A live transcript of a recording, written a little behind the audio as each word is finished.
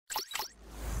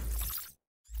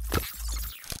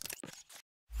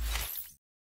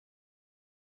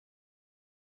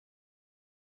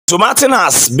So Martin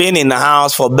has been in the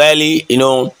house for barely,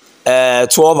 12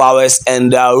 hours, and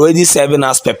they are already serving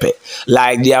us pepper.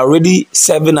 Like they are already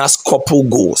serving us couple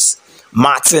goals.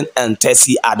 Martin and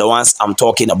Tessy are the ones I'm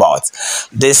talking about.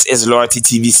 This is Loyalty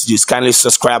TV Studios. Kindly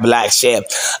subscribe, like, share,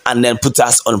 and then put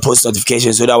us on post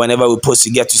notifications so that whenever we post,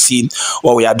 you get to see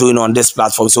what we are doing on this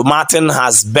platform. So Martin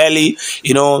has barely,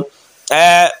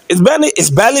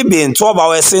 it's barely been 12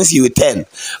 hours since he returned,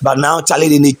 but now Charlie,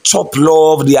 they need chop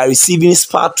love. They are receiving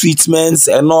spa treatments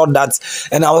and all that.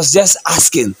 And I was just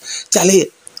asking, Charlie,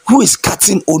 who is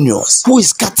cutting onions? Who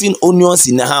is cutting onions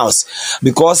in the house?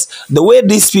 Because the way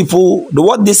these people,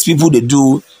 what these people they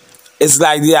do, is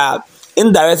like they are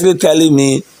indirectly telling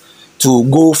me to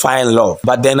go find love,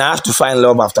 but then I have to find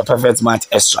love after Perfect Match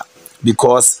Extra,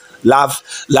 because love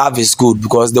is good.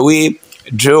 Because the way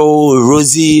Joe,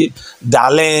 Rosie,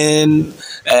 Darlene,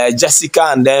 Jessica,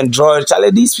 and then Joy,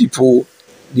 Charlie, these people,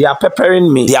 they are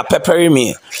peppering me. They are peppering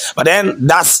me. But then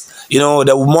that's,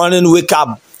 the morning wake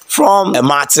up from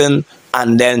Martin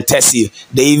and then Tessy.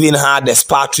 They even had the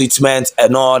spa treatment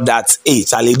and all that. Hey,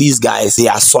 Charlie, these guys, they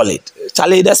are solid.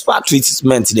 Charlie, the spa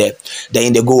treatment there, they're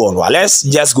in the go on. Well, let's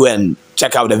just go and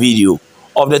check out the video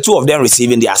of the two of them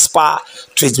receiving their spa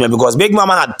treatment, because Big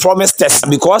Mama had promised Tessy,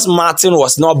 because Martin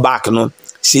was not back,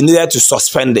 she needed to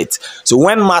suspend it. So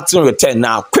when Martin returned,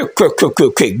 now quick,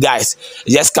 guys,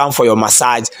 just come for your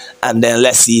massage, and then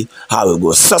let's see how it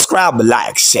goes. Subscribe,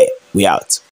 like, share. We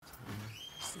out.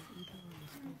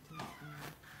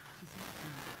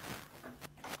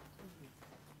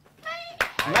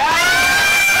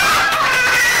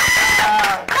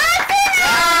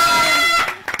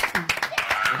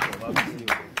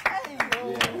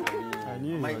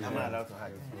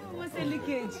 What's the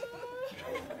leakage?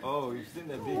 Oh, you've seen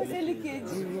the big What's the leakage?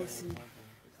 This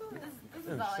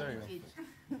is our leakage.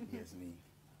 Yes, me.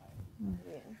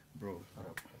 Yeah. Bro, shut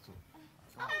up.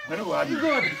 Very well.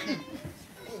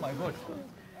 Oh my god.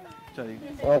 Charlie.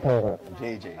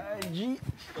 JJ. G.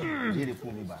 They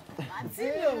pull me back.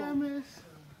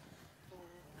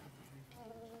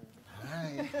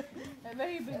 Hi. A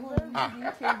very big one. A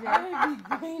very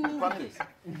big leakage.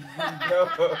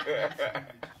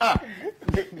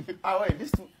 Wait,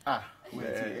 this two.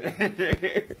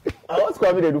 Wait. What's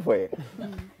coming to do for you?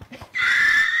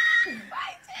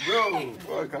 Bro,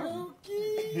 welcome.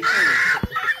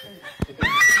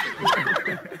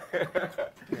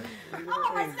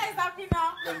 Oh, my sister is happy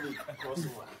now. Let me cross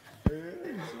over.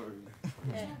 Sorry.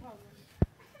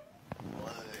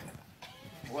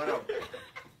 What up?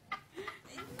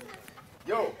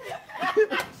 Yo. She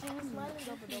was smiling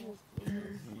double.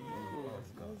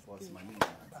 What's my name?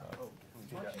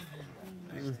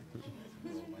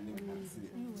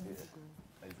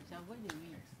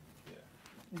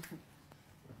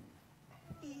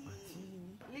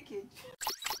 Leakage.